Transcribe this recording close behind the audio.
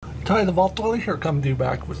Ty the Vault Dweller here, come to you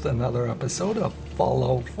back with another episode of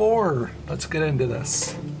Fallout 4. Let's get into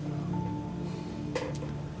this.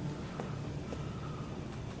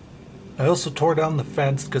 I also tore down the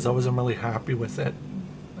fence because I wasn't really happy with it.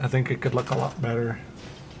 I think it could look a lot better.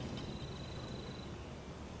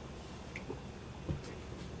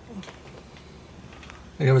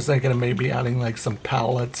 I was thinking of maybe adding like some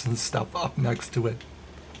pallets and stuff up next to it.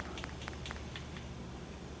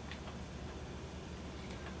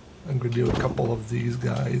 I'm going to do a couple of these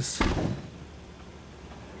guys.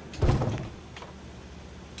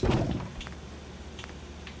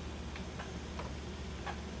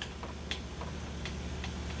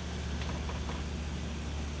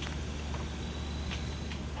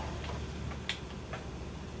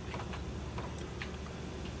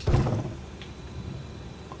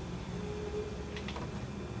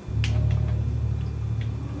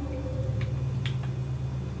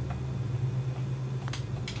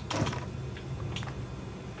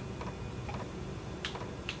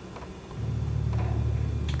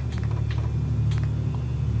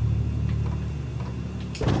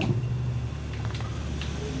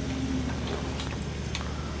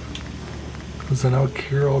 So now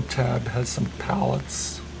Kiro tab has some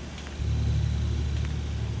pallets.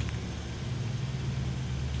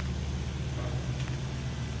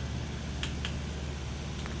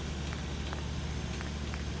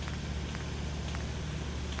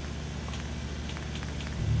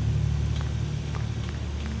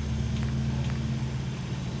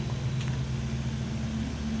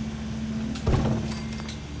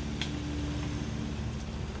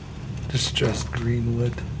 Distressed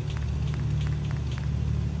greenwood.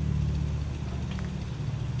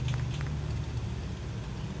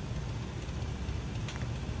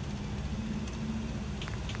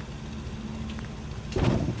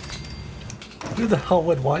 Who the hell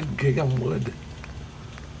would want gingham wood?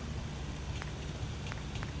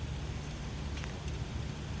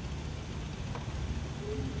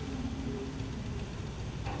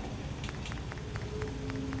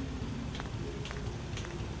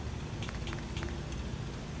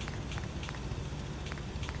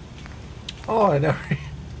 Oh, I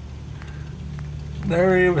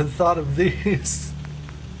never even thought of these.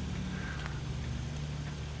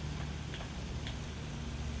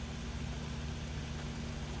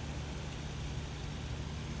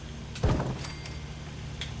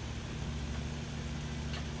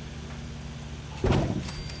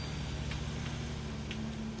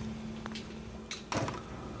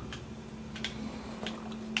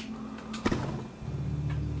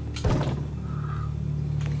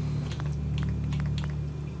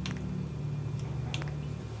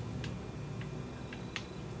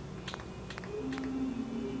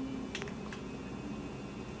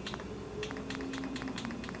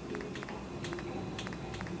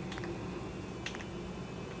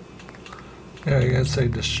 Yeah, I gotta say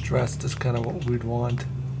distressed is kind of what we'd want.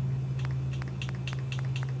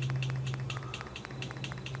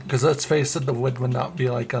 Because let's face it, the wood would not be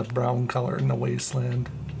like a brown color in the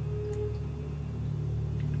wasteland.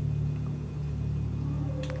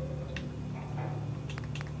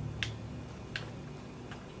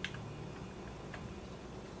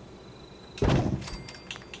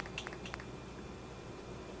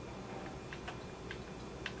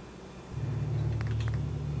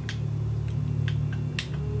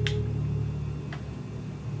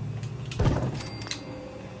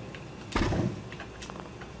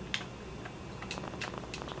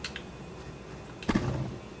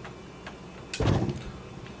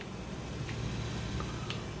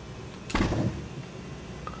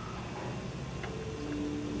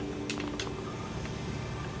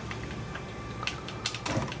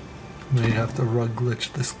 May have to rug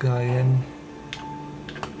glitch this guy in.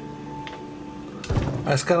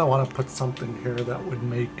 I just kind of want to put something here that would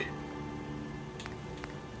make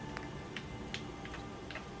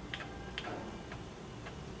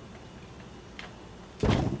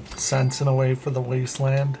sense in a way for the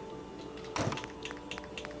wasteland.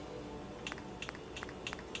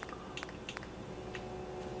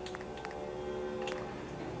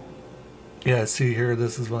 Yeah, see here,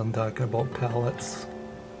 this is what I'm talking about, pallets.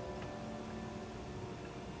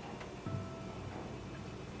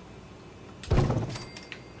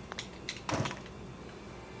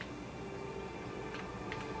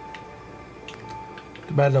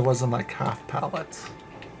 Too bad there wasn't like half pallets.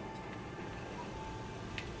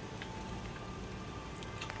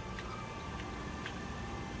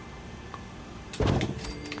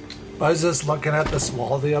 I was just looking at this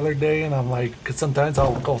wall the other day and I'm like, cause sometimes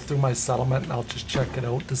I'll go through my settlement and I'll just check it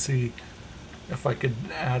out to see if I could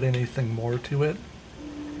add anything more to it.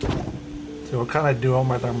 So we'll kind of do them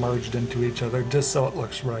where they're merged into each other just so it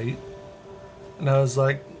looks right. And I was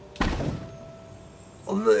like,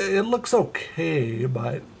 well, it looks okay,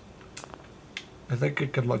 but I think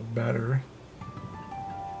it could look better.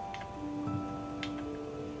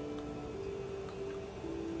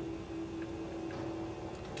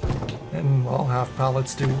 And well, half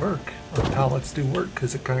pallets do work. Or pallets do work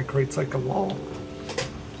because it kind of creates like a wall.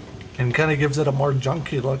 And kind of gives it a more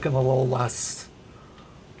junky look and a little less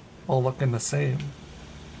all looking the same.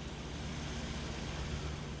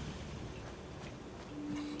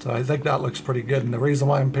 So I think that looks pretty good. And the reason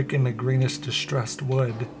why I'm picking the greenish distressed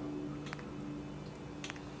wood,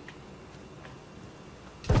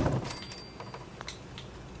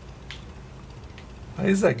 why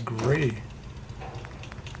is that gray?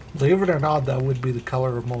 Believe it or not, that would be the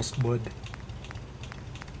color of most wood.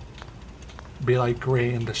 Be like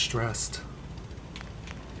gray and distressed.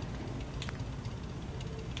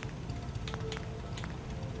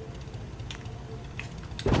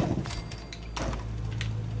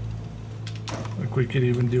 Like we could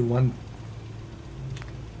even do one.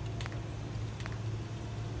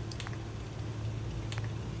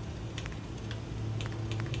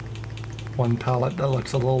 One palette that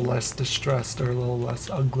looks a little less distressed or a little less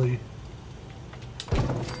ugly.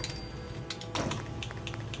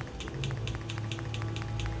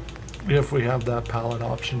 If we have that palette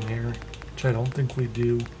option here, which I don't think we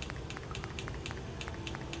do.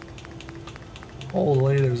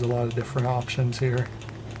 Holy, there's a lot of different options here.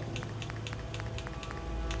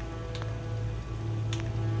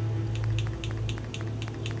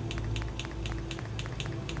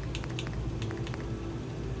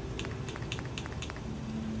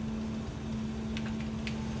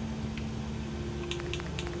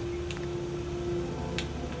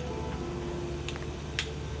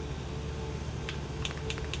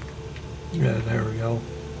 Yeah, there we go.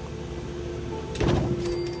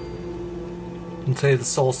 And say the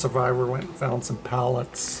Soul Survivor went and found some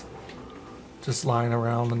pallets just lying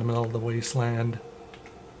around in the middle of the wasteland.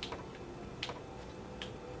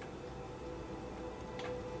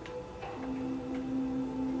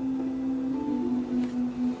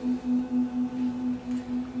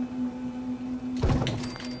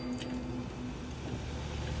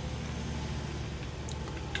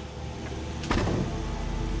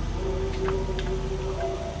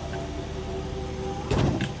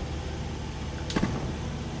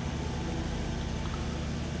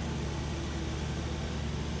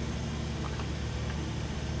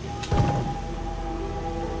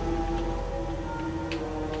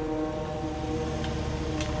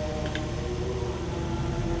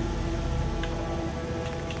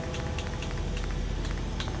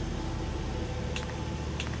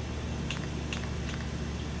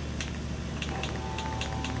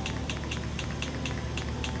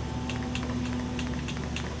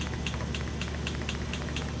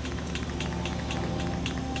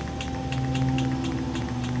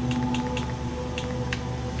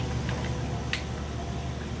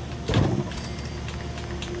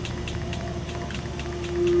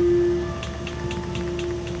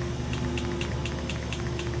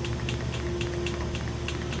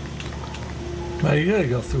 Now you gotta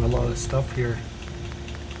go through a lot of stuff here.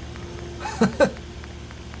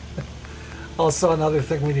 Also, another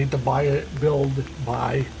thing we need to buy.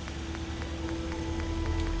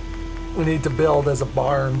 We need to build as a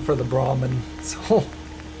barn for the Brahmin. So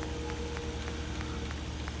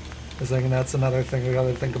I think that's another thing we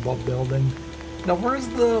gotta think about building. Now, where's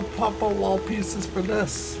the pop-out wall pieces for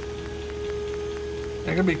this?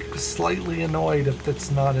 I'm gonna be slightly annoyed if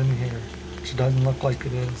it's not in here, which doesn't look like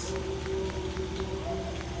it is.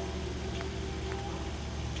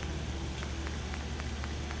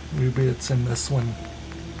 Maybe it's in this one.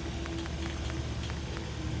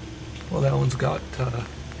 Well, that one's got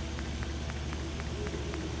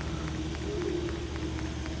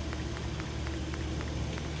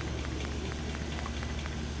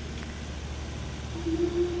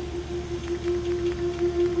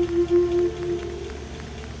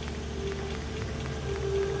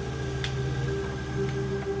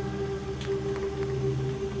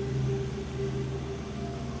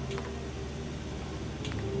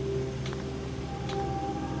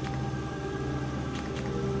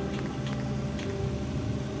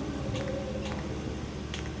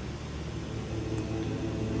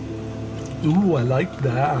ooh, I like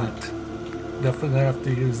that. Definitely have to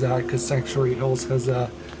use that because Sanctuary Hills has a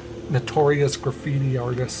notorious graffiti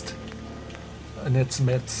artist in its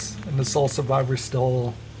midst, and the Soul Survivor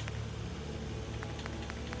still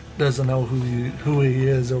doesn't know who he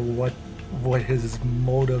is or what his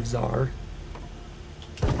motives are.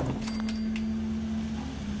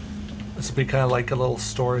 This would be kind of like a little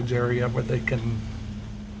storage area where they can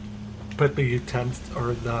put the utensils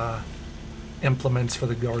or the implements for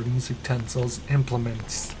the gardens. Utensils,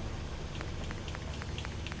 implements.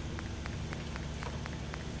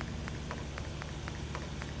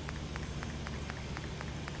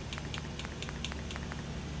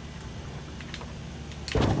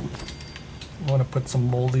 I want to put some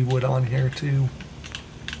moldy wood on here too.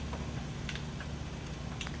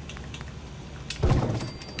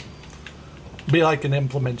 Be like an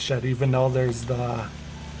implement shed, even though there's the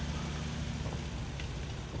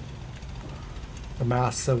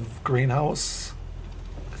massive greenhouse.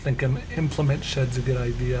 I think an implement shed's a good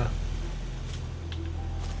idea.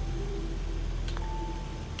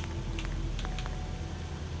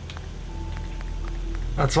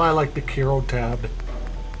 That's why I like the Kiro tab.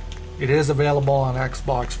 It is available on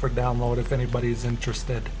Xbox for download if anybody's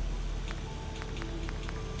interested.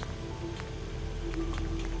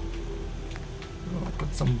 I'll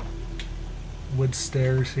put some wood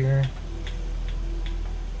stairs here.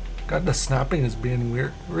 God, the snapping is being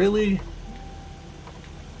weird. Really?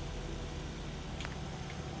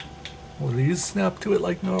 Will these snap to it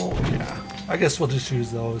like no? Yeah. I guess we'll just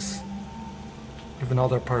use those. Even though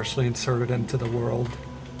they're partially inserted into the world.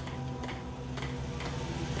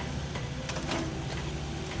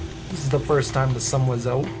 This is the first time the sun was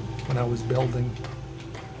out when I was building.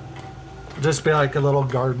 It'll just be like a little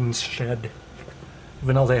garden shed.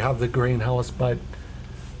 Even though they have the greenhouse, but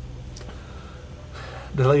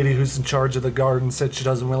the lady who's in charge of the garden said she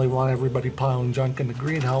doesn't really want everybody piling junk in the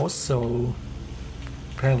greenhouse, so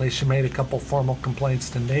apparently she made a couple formal complaints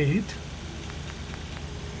to Nate.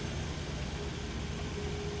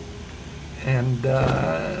 And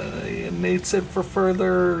Nate said for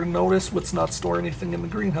further notice, let's not store anything in the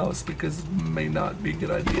greenhouse because it may not be a good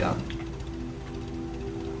idea.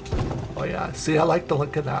 Oh yeah, see, I like the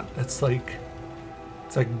look of that. It's like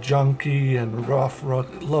junky and rough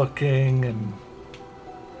looking, and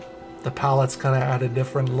the palettes kind of add a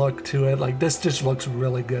different look to it. Like, this just looks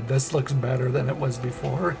really good. This looks better than it was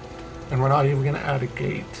before. And we're not even going to add a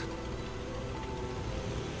gate.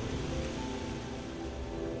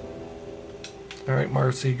 Alright,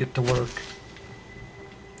 Marcy, get to work.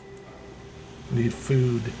 Need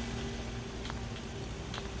food.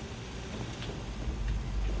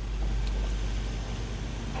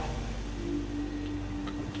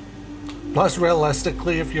 Plus,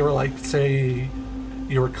 realistically, if you were like, say,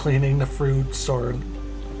 you were cleaning the fruits or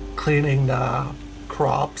cleaning the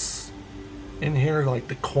crops in here, like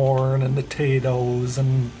the corn and the potatoes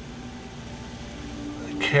and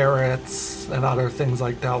carrots and other things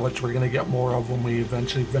like that, which we're going to get more of when we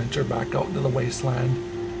eventually venture back out into the wasteland.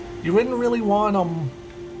 You wouldn't really want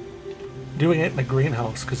doing it in a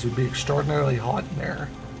greenhouse because it would be extraordinarily hot in there.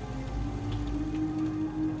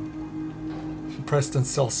 Preston's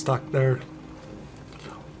still stuck there.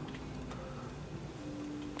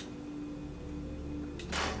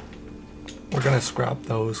 We're gonna scrap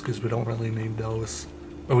those because we don't really need those.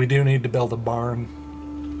 But we do need to build a barn.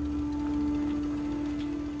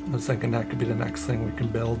 I was thinking that could be the next thing we can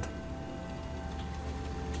build.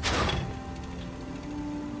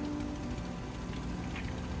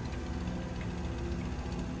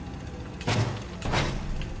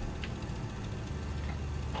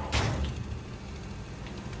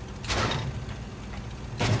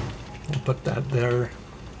 We'll put that there.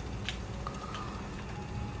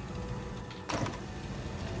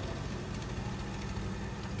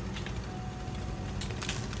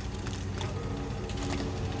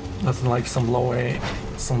 Nothing like some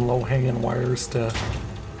low hanging wires to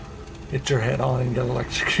hit your head on and get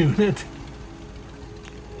electrocuted.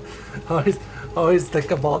 I always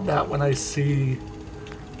think about that when I see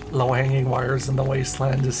low hanging wires in the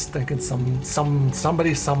wasteland, just thinking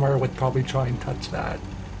somebody somewhere would probably try and touch that.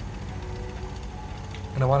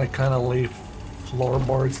 And I want to kind of lay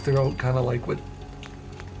floorboards throughout, kind of like what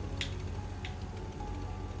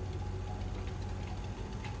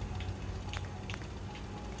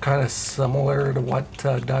kind of similar to what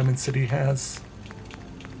Diamond City has.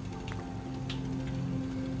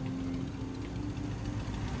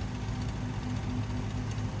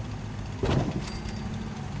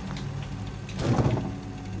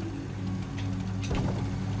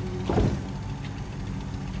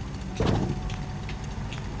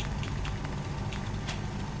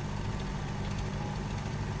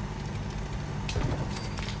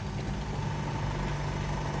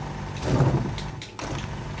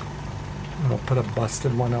 I'll put a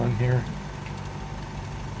busted one on here.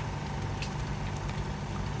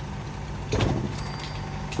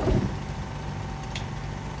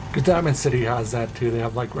 Because Diamond City has that too. They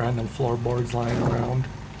have like random floorboards lying around.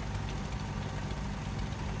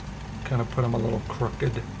 kind of put them a little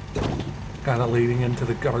crooked, kind of leading into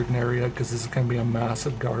the garden area because this is going to be a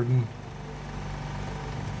massive garden.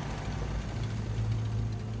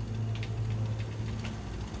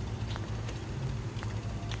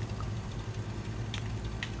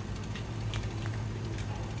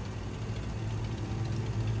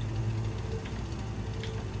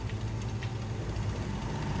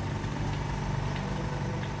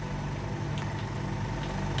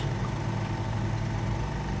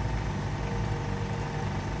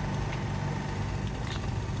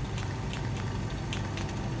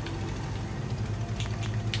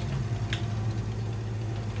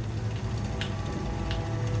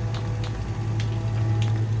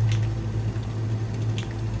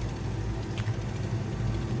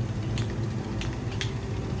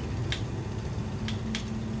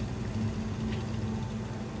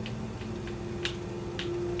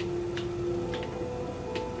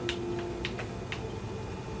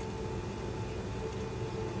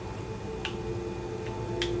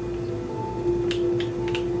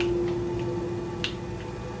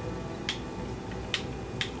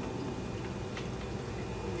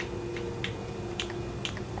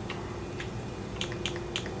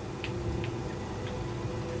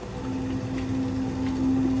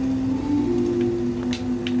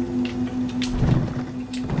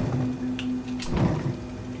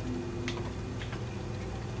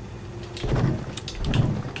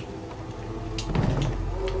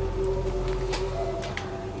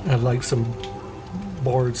 I'd like some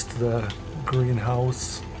boards to the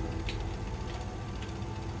greenhouse.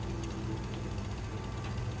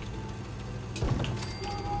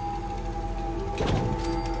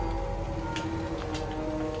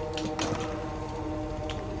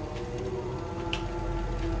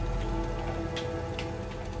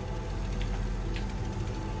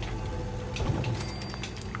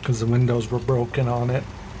 Because the windows were broken on it.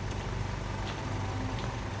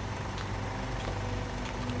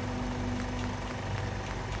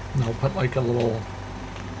 And I'll put like a little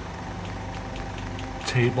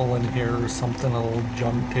table in here or something, a little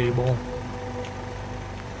junk table.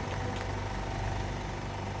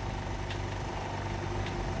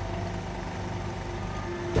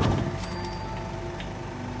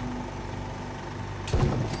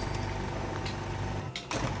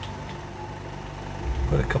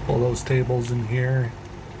 Put a couple of those tables in here.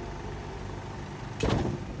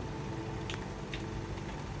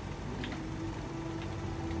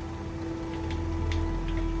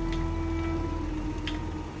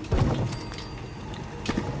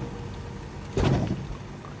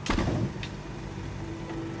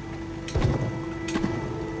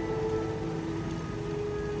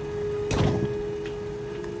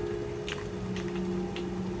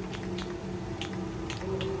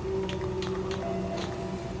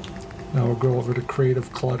 Now we'll go over to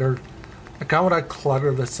creative clutter. I kind of want to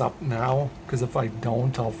clutter this up now, because if I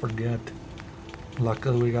don't, I'll forget.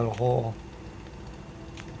 Luckily we got a whole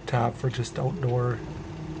tab for just outdoor.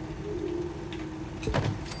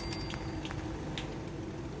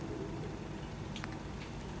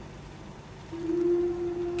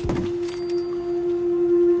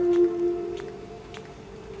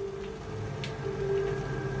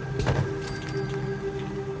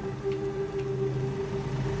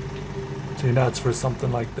 See, that's for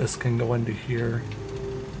something like this can go into here.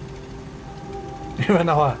 Even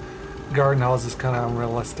though a garden house is kind of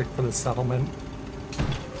unrealistic for the settlement,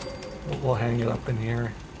 but we'll hang it up in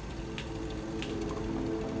here.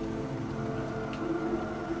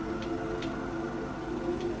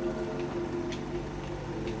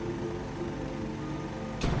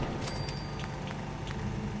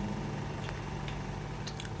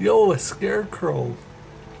 Yo, a scarecrow.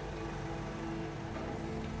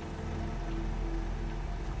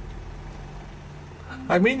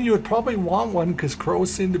 I mean, you would probably want one because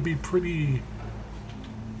crows seem to be pretty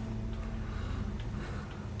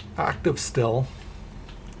active still.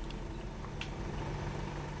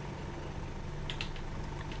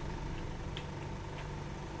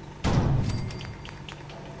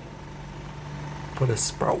 Put a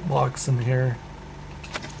sprout box in here.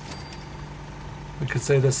 We could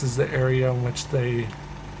say this is the area in which they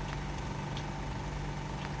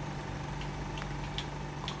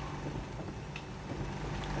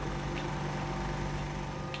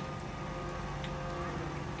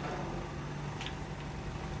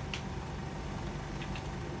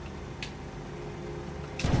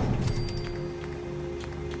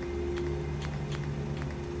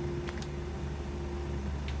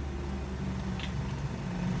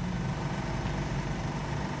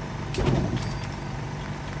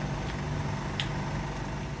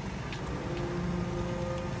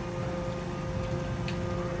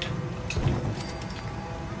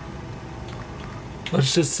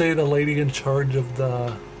Let's just say the lady in charge of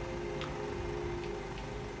the...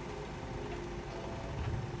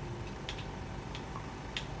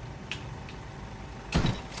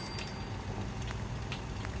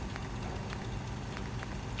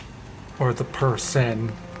 or the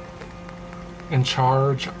person in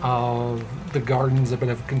charge of the garden's a bit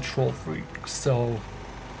of a control freak, so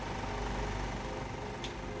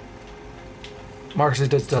Marcy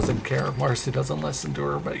just doesn't care. Marcy doesn't listen to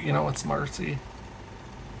her, but you know, it's Marcy.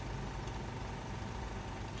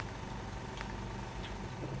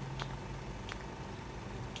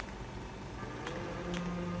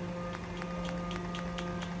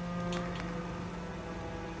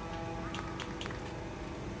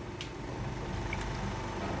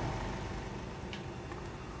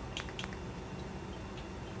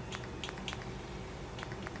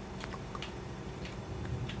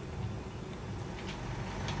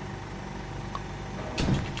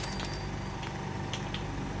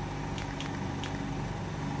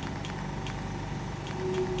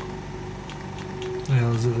 Yeah,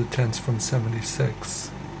 those are the tents from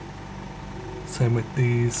 76. Same with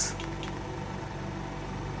these.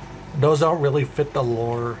 Those don't really fit the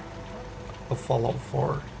lore of Fallout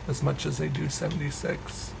 4 as much as they do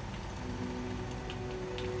 76.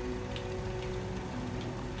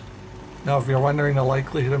 Now, if you're wondering, the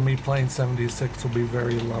likelihood of me playing 76 will be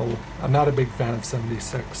very low. I'm not a big fan of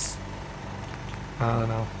 76. I don't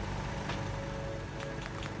know.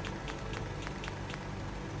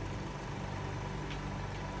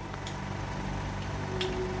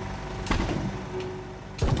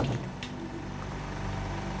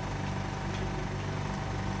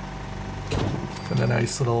 And a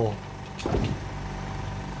nice little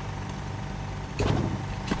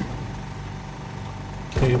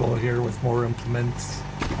table here with more implements.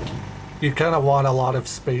 You kind of want a lot of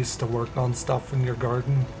space to work on stuff in your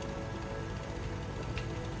garden.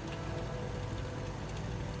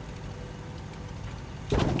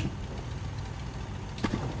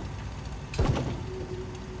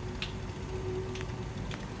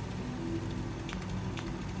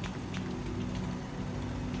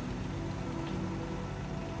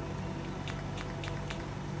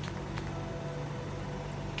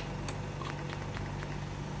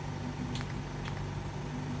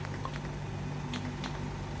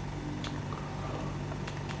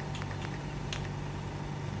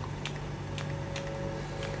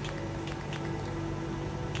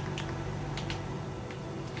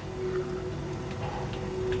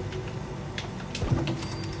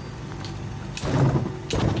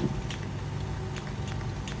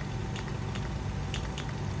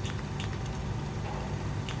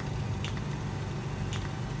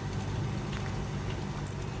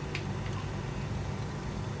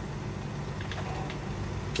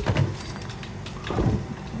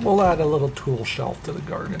 We'll add a little tool shelf to the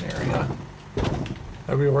garden area.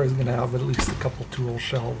 Everywhere is going to have at least a couple tool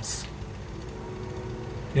shelves.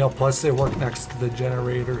 You know, plus they work next to the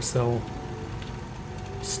generator, so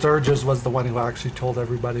Sturgis was the one who actually told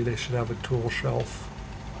everybody they should have a tool shelf.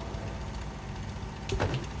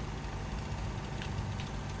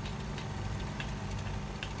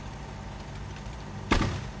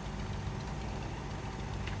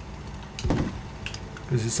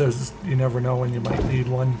 Because he says you never know when you might need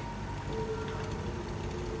one.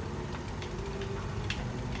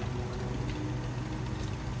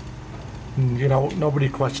 And, you know, nobody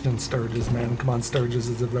questions Sturgis, man. Come on, Sturgis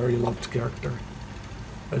is a very loved character.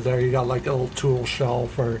 But there you got like a little tool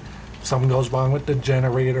shelf, or if something goes wrong with the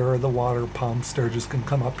generator or the water pump, Sturgis can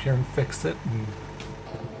come up here and fix it and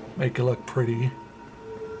make it look pretty.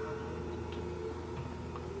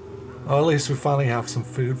 Well, at least we finally have some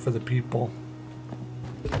food for the people.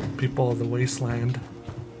 People of the wasteland.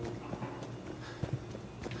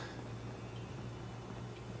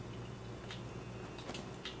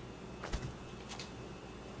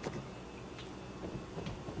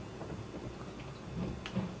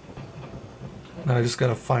 Now I just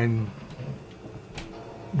gotta find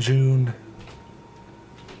June.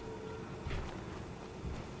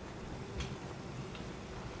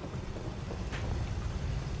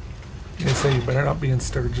 You say you better not be in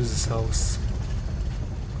Sturgis' house.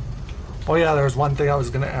 Oh yeah, there was one thing I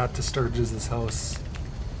was going to add to Sturgis' house.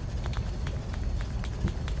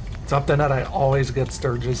 Something that I always get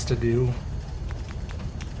Sturgis to do,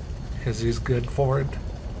 because he's good for it.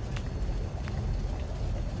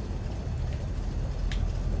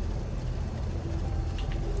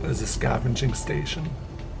 Is a scavenging station.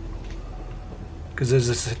 Because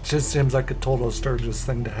it just seems like a total Sturgis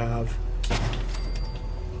thing to have.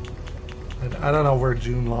 And I don't know where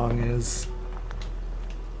June Long is.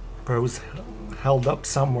 But it was held up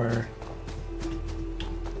somewhere.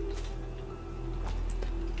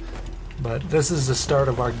 But this is the start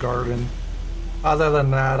of our garden. Other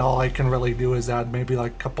than that, all I can really do is add maybe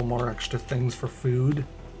like a couple more extra things for food.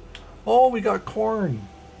 Oh, we got corn.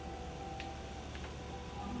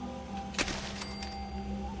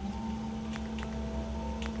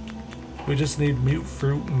 We just need mute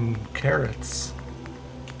fruit and carrots.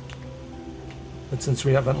 But since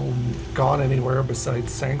we haven't gone anywhere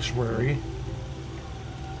besides Sanctuary,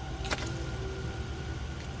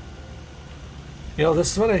 you know,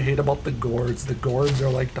 this is what I hate about the gourds. The gourds are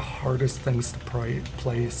like the hardest things to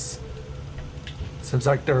place. Seems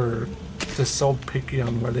like they're just so picky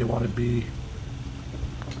on where they want to be.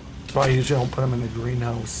 That's why I usually don't put them in the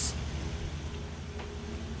greenhouse.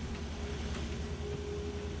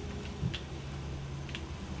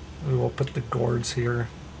 We will put the gourds here.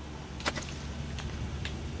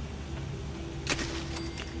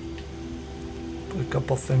 Put a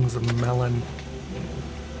couple things of melon.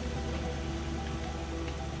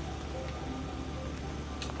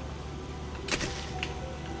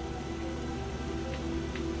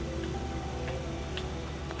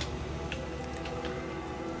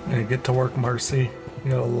 Yeah, get to work, Marcy.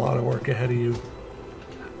 You got a lot of work ahead of you.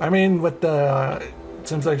 I mean, with the... It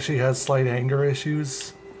seems like she has slight anger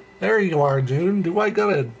issues. There you are, June. Do I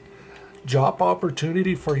got a job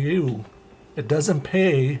opportunity for you? It doesn't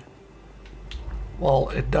pay. Well,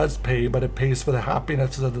 it does pay, but it pays for the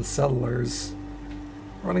happiness of the settlers.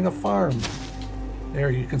 Running a farm.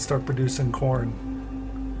 There, you can start producing corn.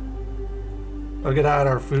 Look at that,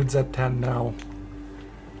 our food's at 10 now.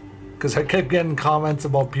 Because I kept getting comments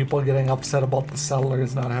about people getting upset about the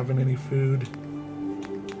settlers not having any food.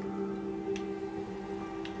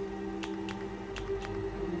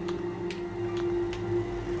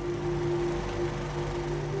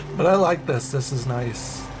 But I like this. This is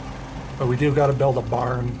nice. But we do got to build a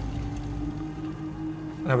barn.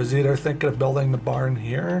 I was either thinking of building the barn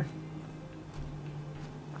here.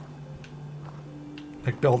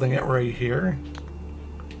 Like building it right here.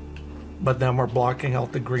 But then we're blocking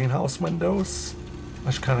out the greenhouse windows.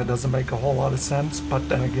 Which kind of doesn't make a whole lot of sense. But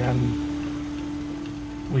then again,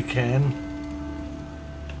 we can.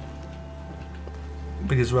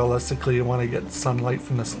 Because realistically you want to get sunlight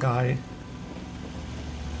from the sky.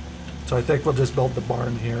 So I think we'll just build the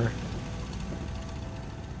barn here.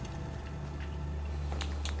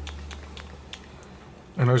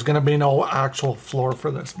 And there's going to be no actual floor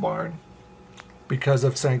for this barn because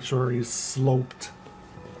of Sanctuary's sloped.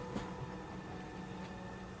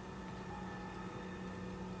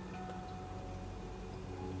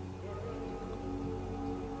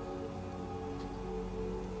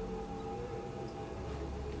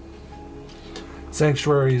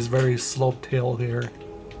 Sanctuary is very sloped hill here.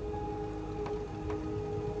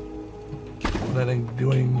 Then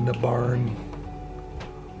doing the barn.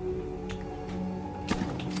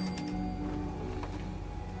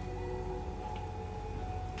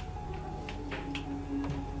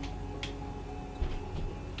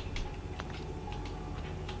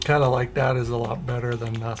 Kind of like that is a lot better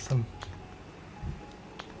than nothing.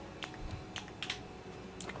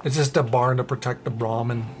 It's just a barn to protect the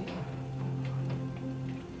Brahmin.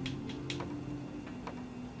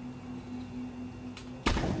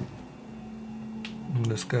 I'm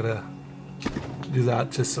just gonna do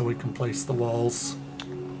that just so we can place the walls.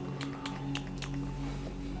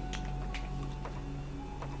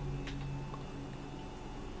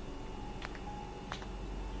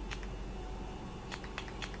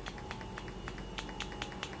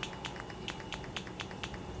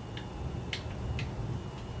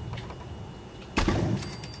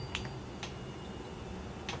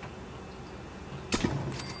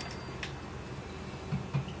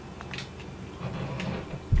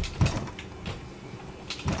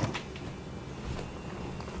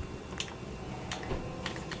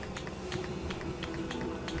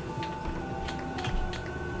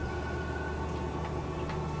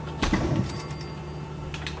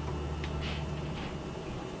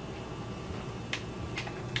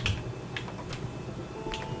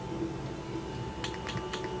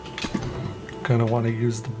 Kind of want to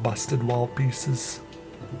use the busted wall pieces.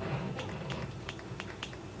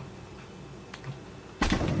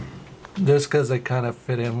 Just because they kind of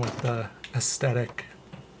fit in with the aesthetic.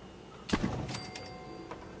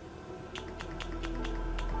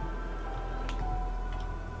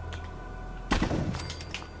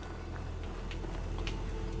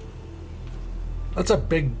 That's a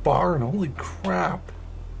big barn, holy crap.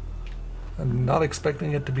 I'm not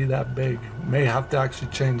expecting it to be that big. May have to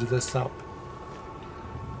actually change this up.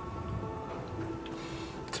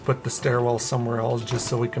 Put the stairwell somewhere else just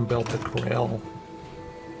so we can build the corral.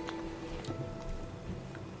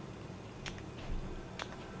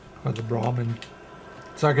 or the Brahmin.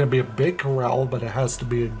 It's not going to be a big corral, but it has to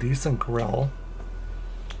be a decent corral.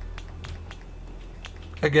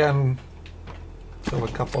 Again, throw a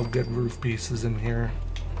couple of good roof pieces in here.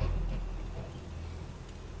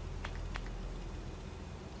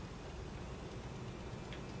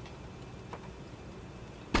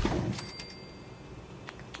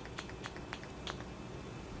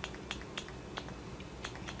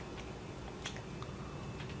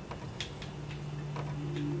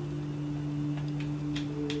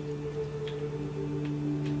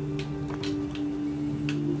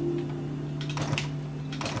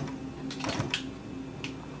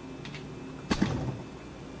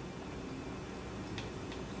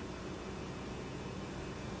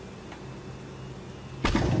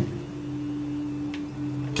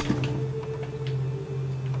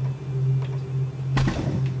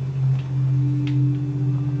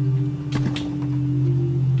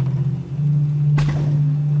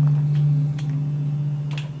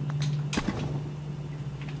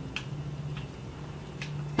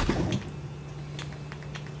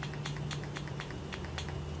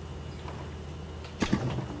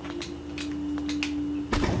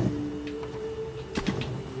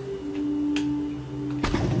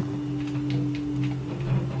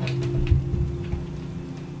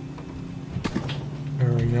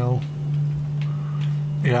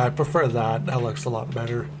 Yeah, I prefer that. That looks a lot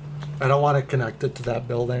better. I don't want it connected to that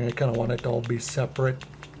building. I kind of want it to all be separate.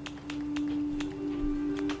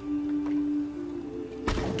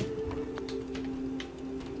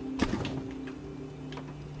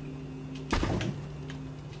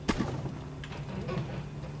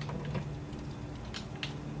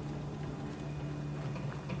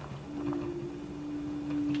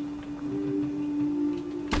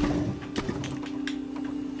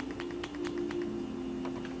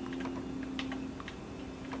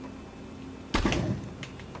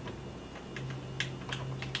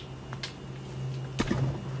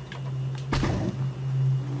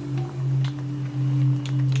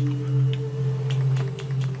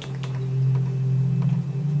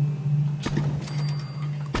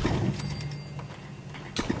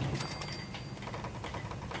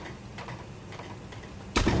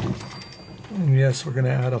 Yes, we're going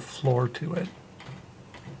to add a floor to it.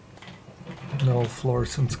 No floor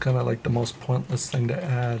seems kind of like the most pointless thing to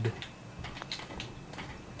add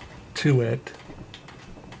to it.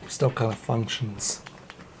 Still kind of functions.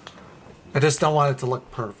 I just don't want it to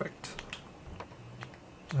look perfect.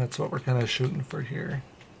 That's what we're kind of shooting for here.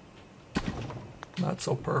 Not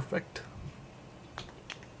so perfect.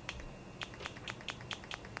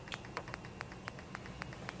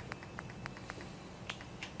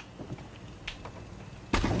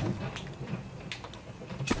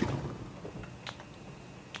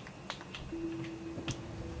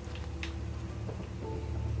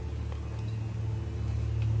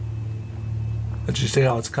 Did you see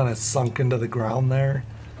how it's kind of sunk into the ground there?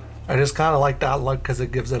 I just kind of like that look because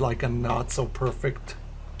it gives it like a not so perfect,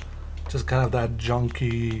 just kind of that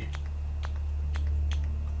junky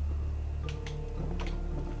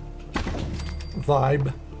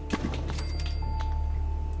vibe.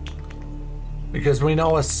 Because we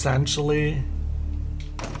know essentially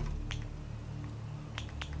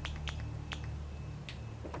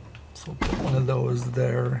so we'll put one of those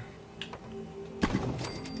there.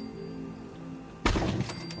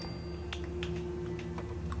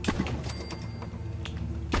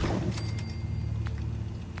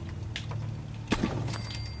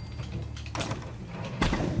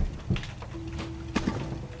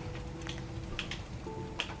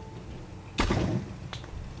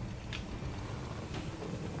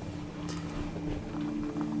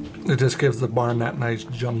 It just gives the barn that nice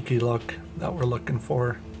junky look that we're looking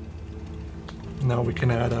for. Now we can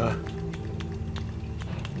add a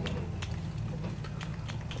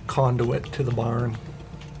conduit to the barn.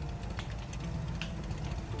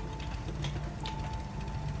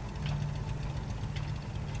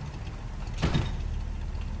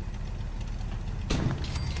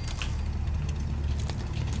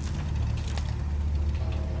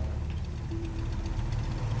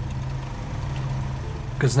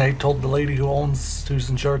 Because Nate told the lady who's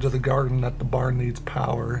in charge of the garden that the barn needs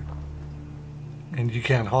power. And you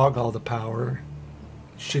can't hog all the power.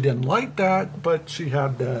 She didn't like that, but she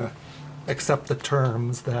had to accept the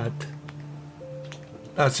terms that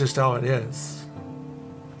that's just how it is.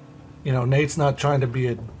 You know, Nate's not trying to be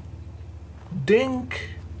a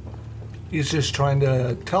dink. He's just trying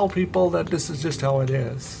to tell people that this is just how it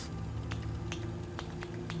is.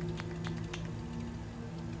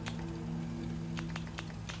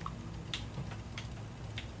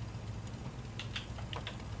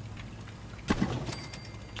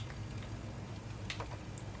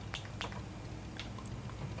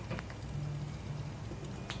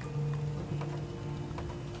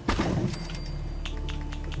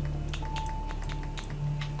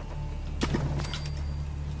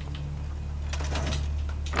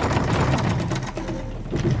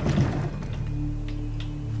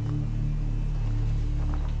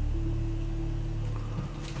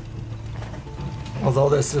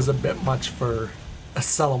 Although this is a bit much for a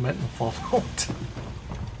settlement in Fallout.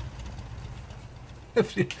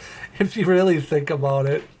 if you really think about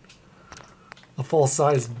it, a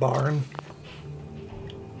full-sized barn.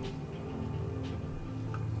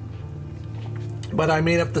 But I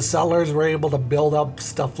mean, if the settlers were able to build up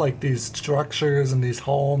stuff like these structures and these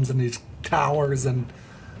homes and these towers, and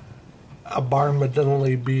a barn would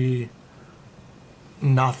literally be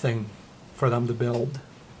nothing for them to build.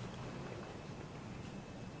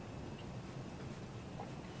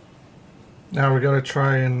 Now we're going to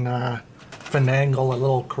try and finagle a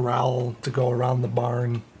little corral to go around the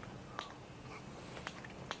barn.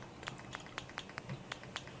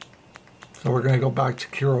 So we're going to go back to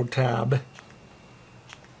Kiro tab.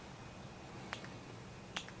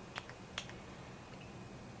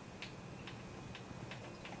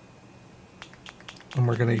 And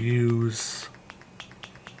we're going to use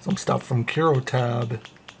some stuff from Kiro tab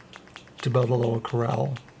to build a little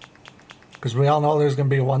corral. Because we all know there's going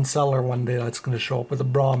to be one settler one day that's going to show up with a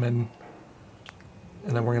Brahmin.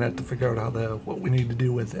 And then we're going to have to figure out what we need to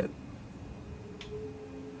do with it.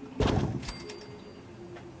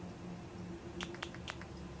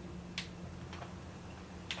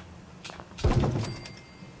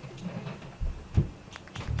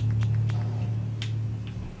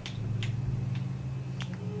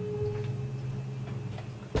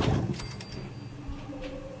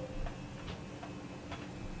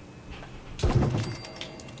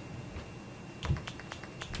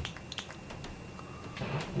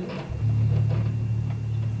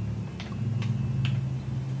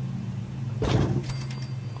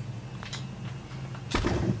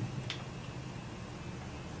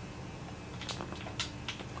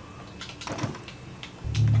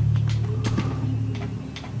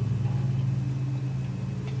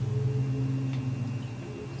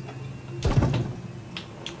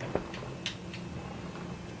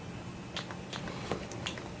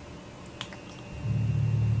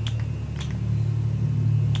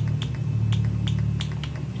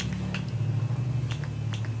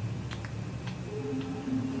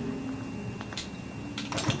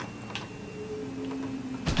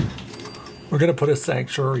 We're going to put a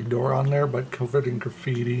sanctuary door on there, but covered in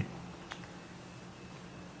graffiti.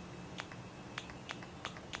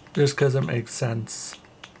 Just because it makes sense.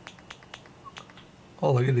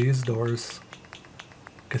 Oh, look at these doors.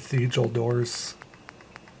 Cathedral doors.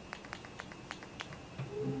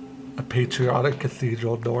 A patriotic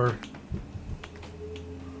cathedral door.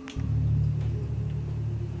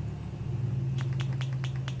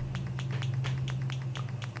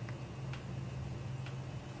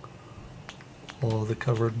 All the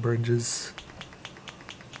covered bridges.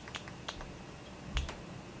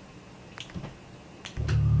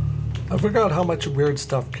 I forgot how much weird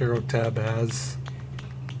stuff Kiro tab has.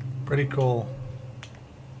 Pretty cool.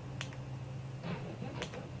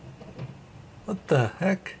 What the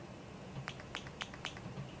heck?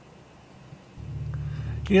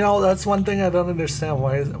 You know, that's one thing I don't understand.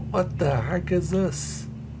 Why is it? What the heck is this?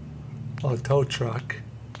 Oh, a tow truck.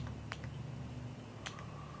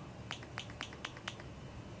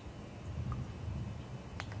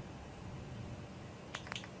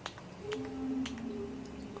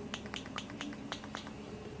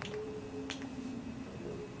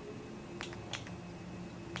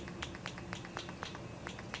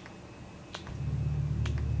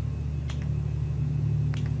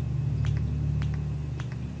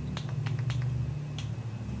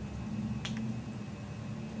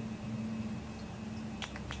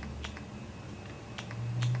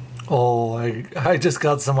 Oh, I just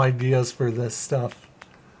got some ideas for this stuff.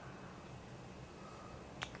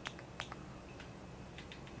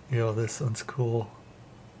 Yo, this one's cool.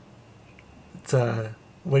 It's a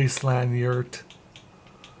wasteland yurt.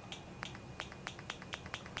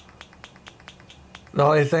 The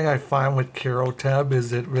only thing I find with Kiro tab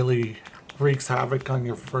is it really wreaks havoc on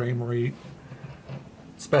your frame rate,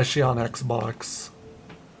 especially on Xbox.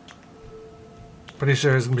 Pretty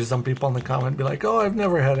sure there's gonna be some people in the comment be like, oh, I've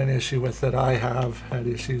never had an issue with it. I have had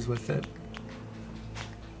issues with it.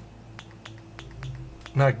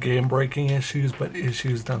 Not game breaking issues, but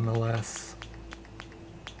issues nonetheless.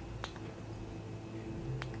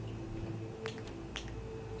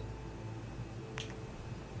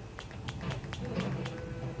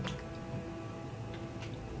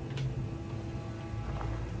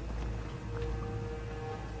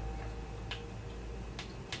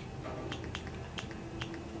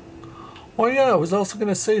 Oh yeah, I was also going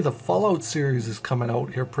to say the Fallout series is coming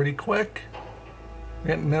out here pretty quick. We're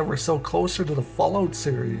getting ever so closer to the Fallout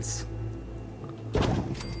series.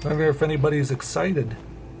 I wonder if anybody's excited.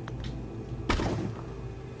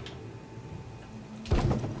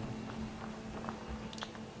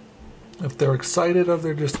 If they're excited or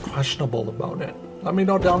they're just questionable about it. Let me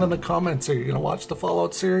know down in the comments. Are you going to watch the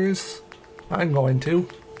Fallout series? I'm going to.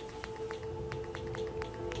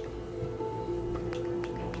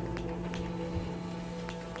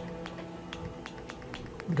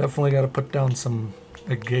 Definitely got to put down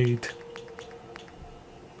a gate.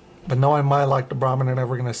 But knowing my luck, the Brahmin are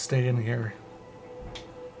never going to stay in here.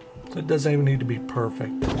 So it doesn't even need to be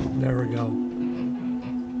perfect. There we go.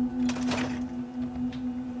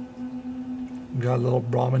 Got a little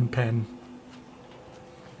Brahmin pen.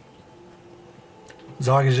 As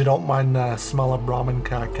long as you don't mind the smell of Brahmin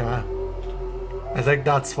caca. I think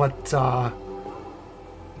that's what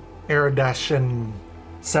Aradesh and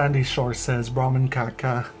Sandy Shore says, Brahmin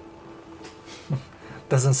caca.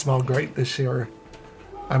 Doesn't smell great this year.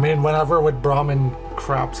 I mean, whenever would Brahmin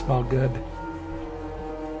crap smell good?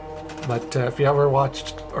 But if you ever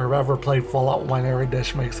watched or ever played Fallout 1,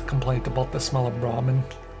 Aradesh makes a complaint about the smell of Brahmin.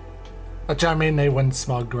 Which, I mean, they wouldn't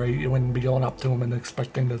smell great. You wouldn't be going up to them and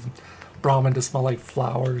expecting the Brahmin to smell like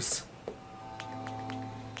flowers.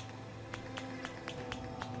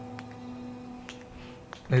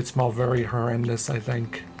 They'd smell very horrendous, I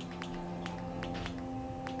think.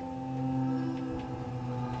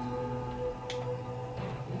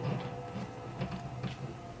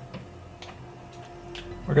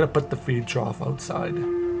 We're gonna put the feed trough outside.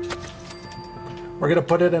 We're gonna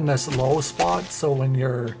put it in this low spot so when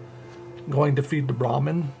you're going to feed the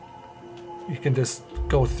Brahmin, you can just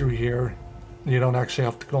go through here. You don't actually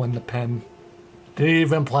have to go in the pen. Didn't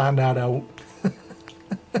even plan that out.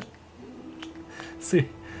 See,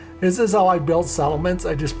 this is how I build settlements.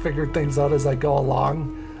 I just figure things out as I go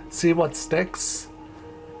along, see what sticks,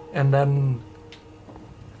 and then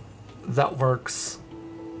that works.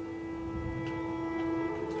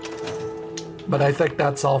 But I think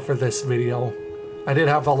that's all for this video. I did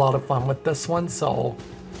have a lot of fun with this one, so...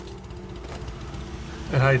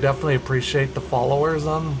 And I definitely appreciate the followers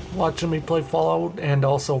on watching me play Fallout, and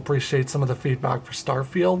also appreciate some of the feedback for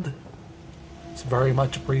Starfield. It's very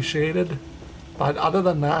much appreciated. But other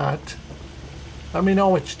than that, let me know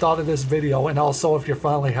what you thought of this video, and also if you're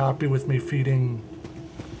finally happy with me feeding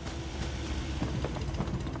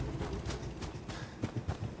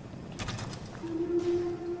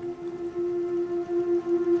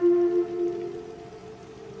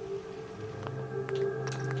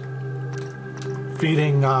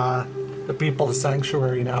the people of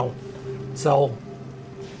Sanctuary now. So,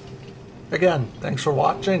 again, thanks for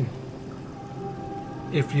watching.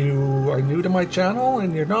 If you are new to my channel,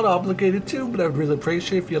 and you're not obligated to, but I'd really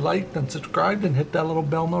appreciate if you liked and subscribed and hit that little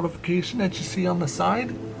bell notification that you see on the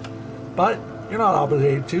side. But you're not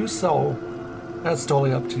obligated to, so that's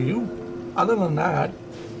totally up to you. Other than that,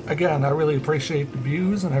 again, I really appreciate the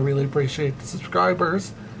views and I really appreciate the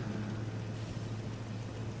subscribers.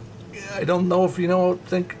 I don't know if you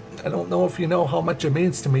know how much it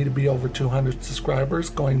means to me to be over 200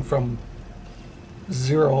 subscribers, going from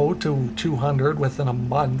 0 to 200 within a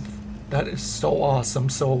month. That is so awesome.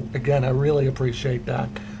 So again, I really appreciate that.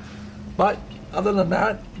 But other than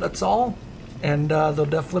that, that's all. And there'll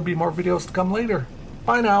definitely be more videos to come later.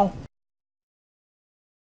 Bye now.